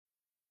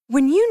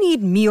When you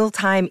need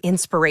mealtime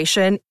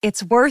inspiration,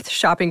 it's worth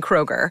shopping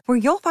Kroger, where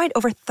you'll find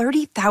over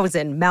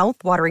 30,000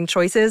 mouth-watering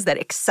choices that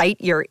excite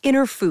your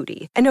inner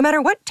foodie. And no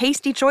matter what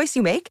tasty choice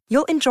you make,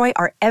 you'll enjoy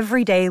our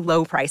everyday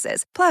low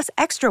prices, plus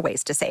extra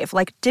ways to save,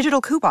 like digital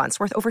coupons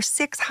worth over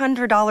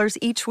 $600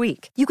 each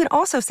week. You can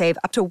also save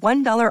up to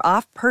 $1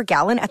 off per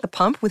gallon at the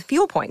pump with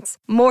fuel points.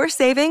 More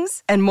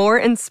savings and more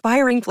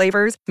inspiring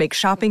flavors make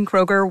shopping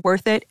Kroger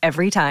worth it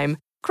every time.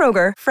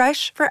 Kroger,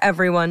 fresh for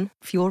everyone.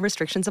 Fuel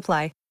restrictions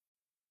apply.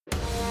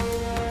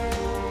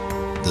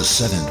 The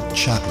 7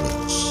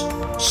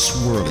 chakras,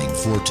 swirling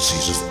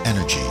vortices of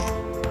energy,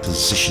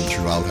 positioned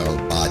throughout our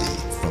body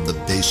from the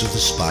base of the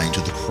spine to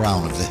the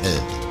crown of the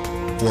head.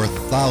 For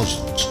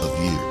thousands of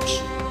years,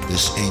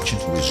 this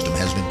ancient wisdom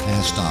has been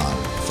passed on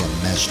from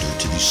master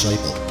to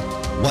disciple.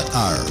 What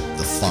are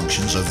the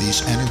functions of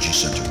these energy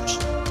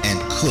centers? And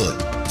could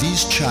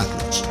these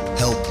chakras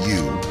help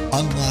you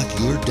unlock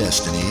your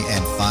destiny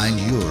and find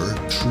your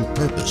true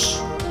purpose?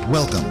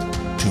 Welcome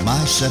to My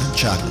 7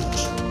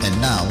 Chakras. And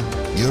now,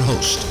 your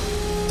host,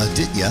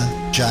 Aditya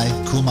Jai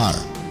Kumar.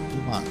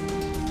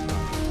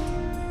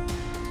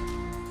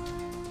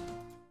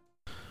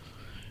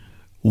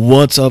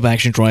 What's up,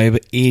 Action Tribe?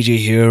 AJ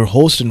here,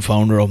 host and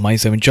founder of My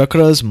 7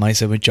 Chakras,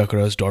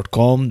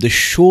 my7chakras.com, the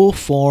show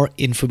for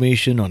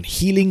information on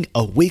healing,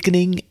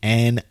 awakening,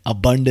 and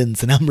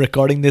abundance. And I'm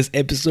recording this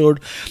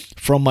episode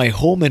from my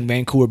home in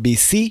Vancouver,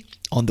 BC,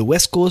 on the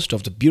west coast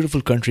of the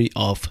beautiful country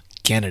of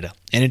Canada.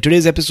 And in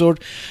today's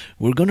episode,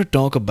 we're going to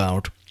talk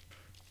about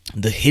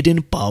the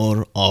hidden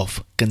power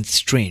of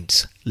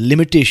constraints,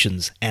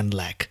 limitations, and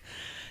lack.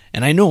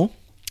 And I know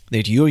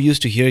that you're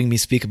used to hearing me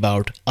speak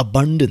about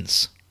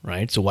abundance,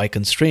 right? So why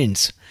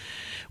constraints?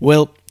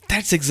 Well,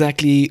 that's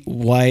exactly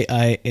why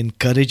I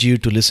encourage you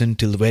to listen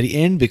till the very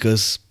end,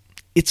 because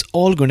it's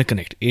all going to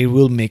connect. It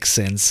will make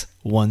sense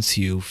once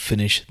you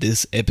finish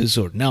this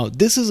episode. Now,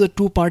 this is a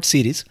 2-part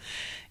series,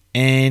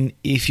 and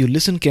if you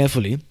listen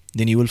carefully,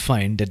 then you will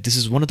find that this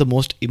is one of the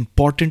most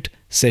important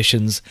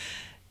sessions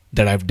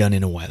that I've done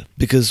in a while,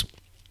 because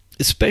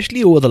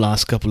especially over the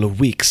last couple of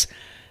weeks,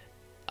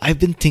 I've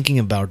been thinking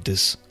about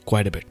this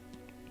quite a bit.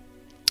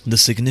 The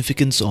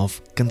significance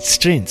of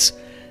constraints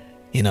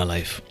in our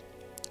life.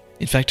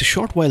 In fact, a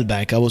short while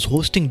back, I was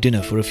hosting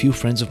dinner for a few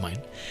friends of mine,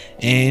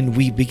 and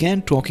we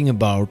began talking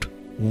about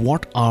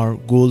what our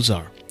goals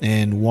are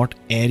and what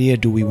area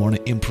do we want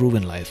to improve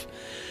in life.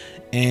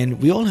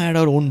 And we all had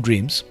our own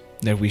dreams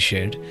that we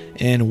shared,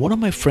 and one of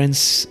my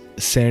friends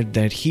said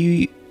that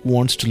he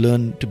wants to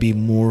learn to be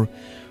more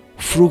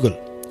frugal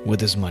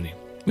with his money,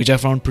 which I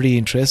found pretty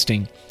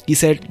interesting. He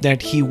said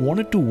that he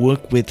wanted to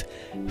work with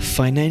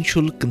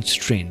financial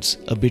constraints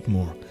a bit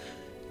more,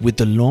 with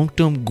the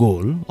long-term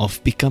goal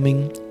of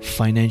becoming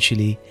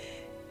financially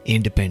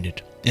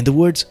independent. And the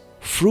words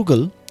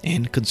frugal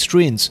and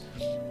constraints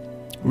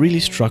really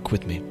struck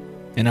with me.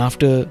 And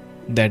after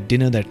that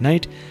dinner that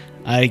night,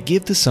 I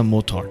gave this some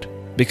more thought,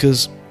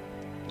 because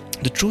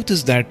the truth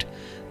is that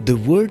the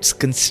words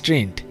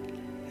constraint,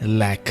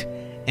 lack,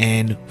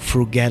 and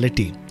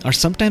frugality are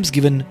sometimes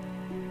given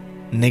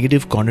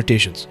negative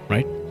connotations,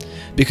 right?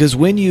 Because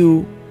when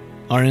you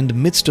are in the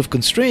midst of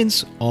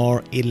constraints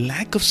or a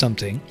lack of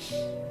something,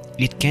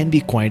 it can be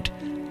quite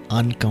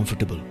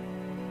uncomfortable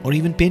or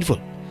even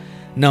painful.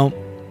 Now,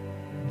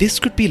 this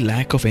could be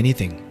lack of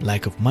anything: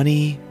 lack of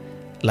money,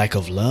 lack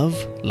of love,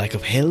 lack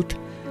of health,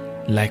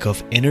 lack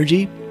of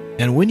energy.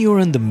 And when you are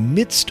in the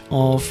midst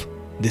of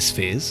this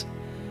phase,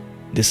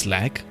 this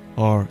lack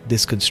or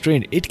this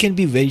constraint, it can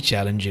be very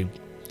challenging,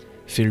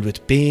 filled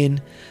with pain,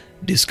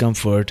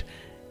 discomfort,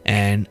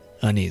 and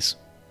unease,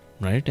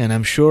 right? And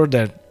I'm sure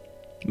that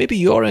maybe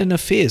you're in a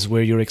phase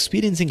where you're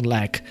experiencing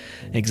lack.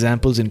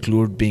 Examples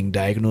include being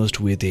diagnosed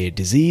with a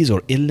disease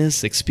or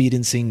illness,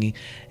 experiencing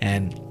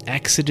an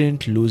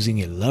accident,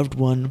 losing a loved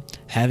one,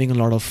 having a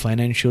lot of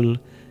financial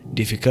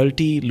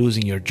difficulty,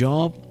 losing your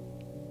job,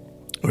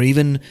 or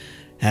even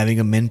having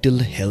a mental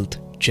health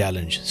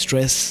challenge,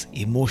 stress,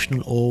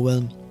 emotional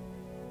overwhelm.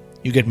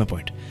 You get my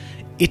point.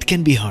 It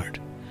can be hard.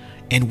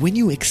 And when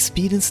you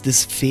experience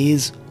this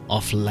phase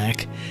of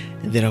lack,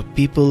 there are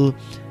people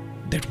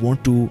that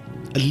want to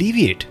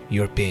alleviate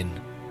your pain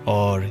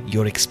or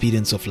your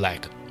experience of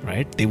lack,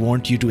 right? They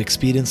want you to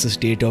experience a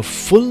state of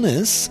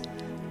fullness.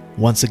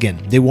 Once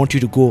again, they want you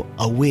to go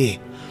away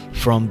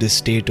from this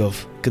state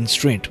of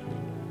constraint.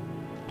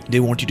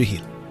 They want you to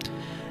heal.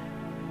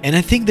 And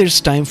I think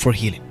there's time for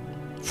healing,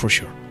 for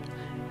sure.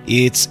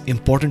 It's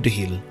important to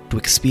heal, to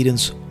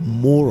experience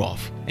more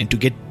of, and to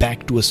get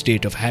back to a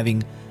state of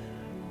having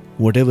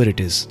whatever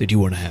it is that you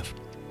want to have.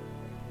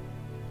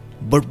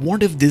 But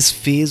what if this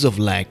phase of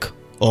lack,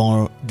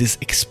 or this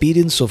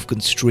experience of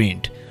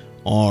constraint,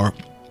 or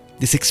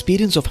this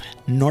experience of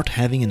not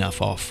having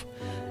enough of,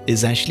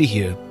 is actually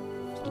here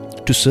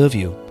to serve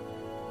you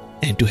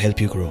and to help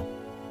you grow?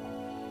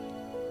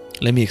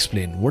 Let me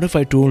explain. What if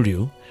I told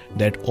you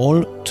that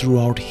all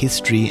throughout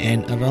history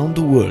and around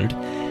the world,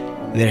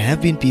 there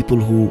have been people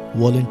who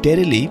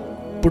voluntarily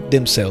put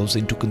themselves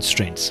into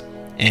constraints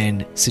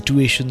and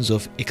situations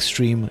of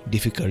extreme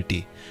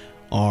difficulty,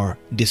 or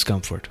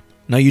discomfort.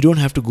 Now, you don't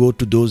have to go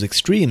to those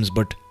extremes,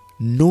 but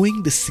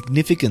knowing the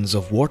significance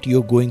of what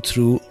you're going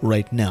through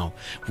right now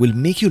will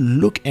make you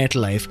look at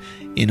life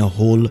in a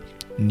whole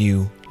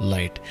new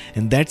light.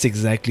 And that's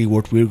exactly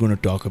what we're going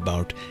to talk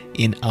about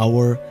in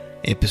our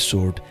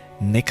episode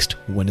next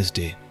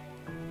Wednesday.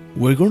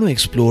 We're going to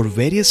explore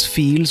various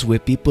fields where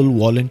people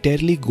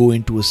voluntarily go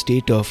into a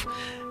state of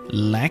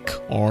lack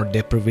or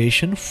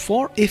deprivation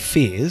for a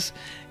phase,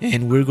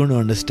 and we're going to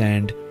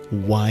understand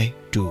why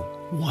do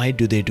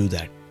they do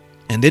that.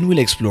 And then we'll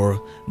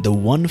explore the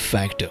one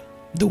factor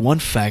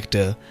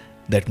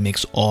that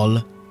makes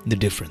all the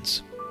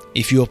difference.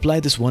 If you apply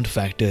this one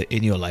factor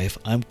in your life,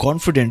 I'm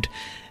confident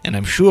and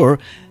I'm sure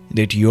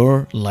that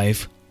your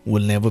life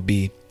will never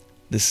be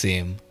the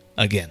same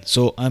again.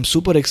 So I'm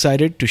super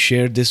excited to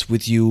share this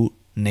with you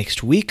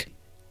next week.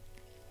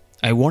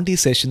 I want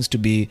these sessions to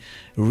be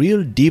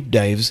real deep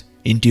dives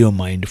into your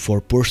mind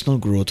for personal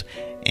growth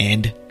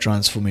and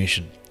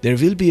transformation. There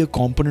will be a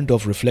component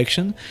of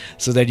reflection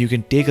so that you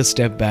can take a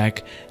step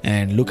back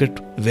and look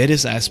at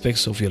various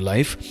aspects of your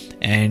life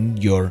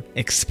and your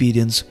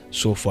experience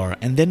so far,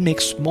 and then make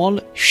small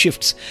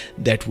shifts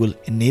that will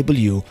enable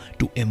you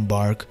to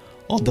embark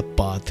on the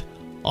path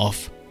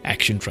of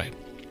Action Tribe.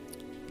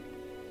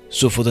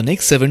 So for the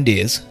next 7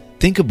 days,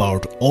 think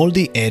about all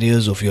the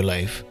areas of your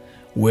life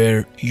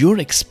where you're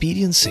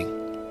experiencing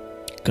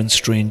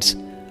constraints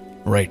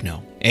right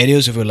now.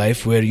 Areas of your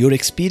life where you're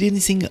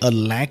experiencing a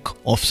lack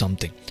of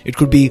something. It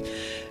could be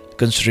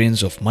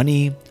constraints of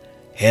money,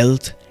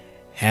 health,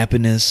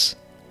 happiness,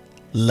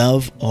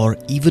 love, or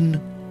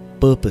even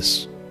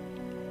purpose.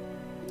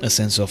 A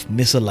sense of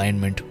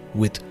misalignment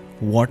with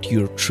what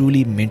you're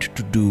truly meant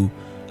to do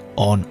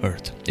on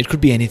earth. It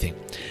could be anything.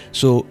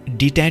 So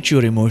detach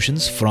your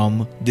emotions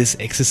from this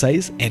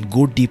exercise and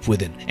go deep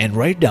within and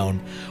write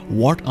down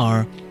what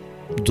are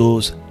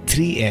those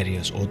 3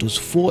 areas or those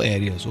 4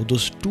 areas or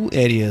those 2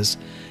 areas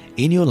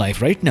in your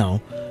life right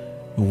now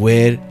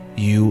where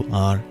you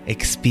are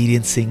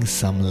experiencing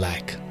some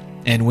lack.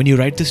 And when you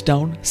write this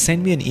down,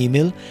 send me an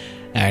email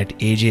at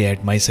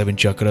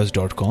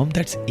aj@my7chakras.com.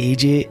 That's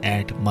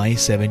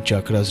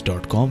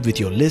aj@my7chakras.com with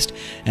your list,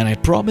 and I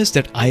promise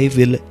that I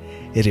will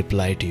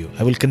reply to you.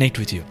 I will connect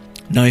with you.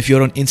 Now, if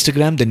you're on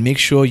Instagram, then make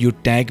sure you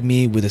tag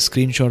me with a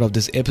screenshot of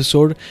this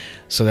episode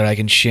so that I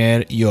can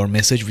share your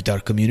message with our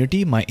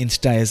community. My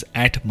Insta is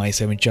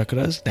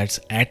 @my7chakras. That's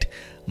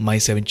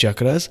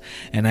 @my7chakras.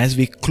 And as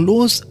we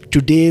close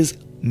today's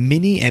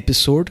mini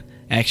episode,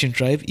 Action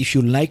Tribe, if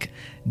you like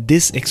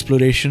this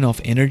exploration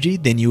of energy,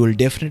 then you will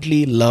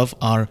definitely love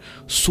our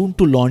soon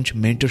to launch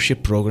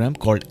mentorship program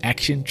called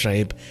Action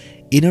Tribe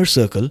Inner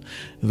Circle,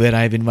 where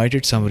I've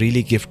invited some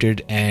really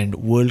gifted and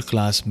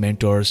world-class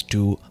mentors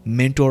to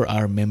mentor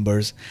our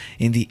members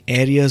in the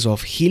areas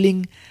of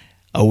healing,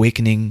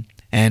 awakening,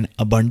 and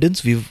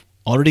abundance. We've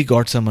already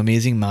got some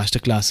amazing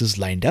masterclasses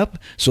lined up.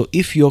 So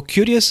if you're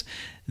curious,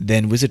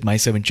 then visit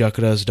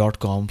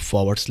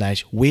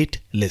my7chakras.com/wait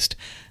list.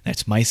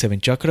 That's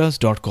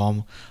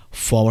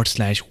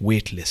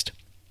my7chakras.com/wait list.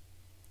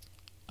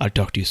 I'll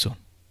talk to you soon.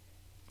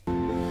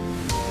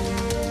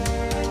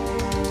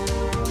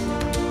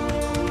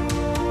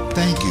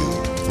 Thank you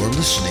for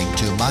listening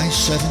to My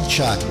 7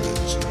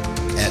 Chakras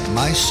at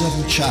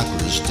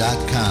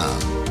my7chakras.com.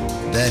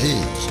 That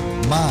is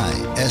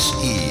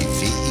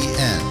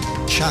my-SEVEN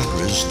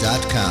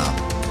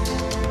chakras.com.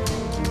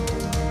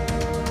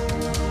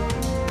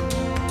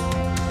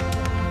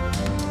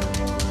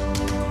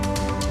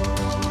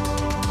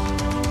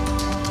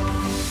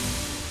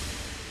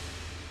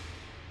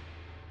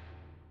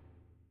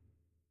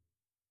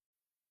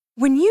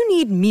 When you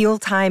need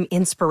mealtime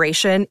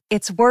inspiration,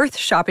 it's worth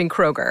shopping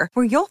Kroger,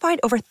 where you'll find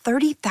over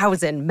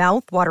 30,000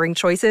 mouth-watering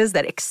choices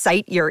that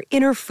excite your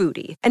inner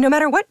foodie. And no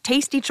matter what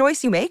tasty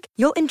choice you make,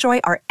 you'll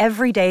enjoy our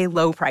everyday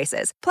low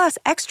prices, plus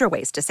extra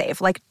ways to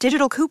save, like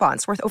digital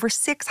coupons worth over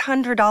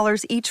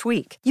 $600 each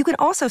week. You can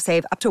also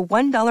save up to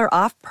 $1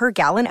 off per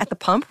gallon at the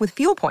pump with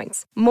fuel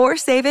points. More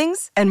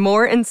savings and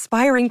more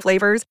inspiring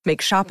flavors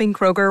make shopping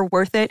Kroger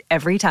worth it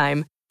every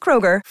time.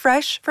 Kroger,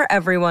 fresh for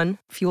everyone.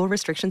 Fuel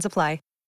restrictions apply.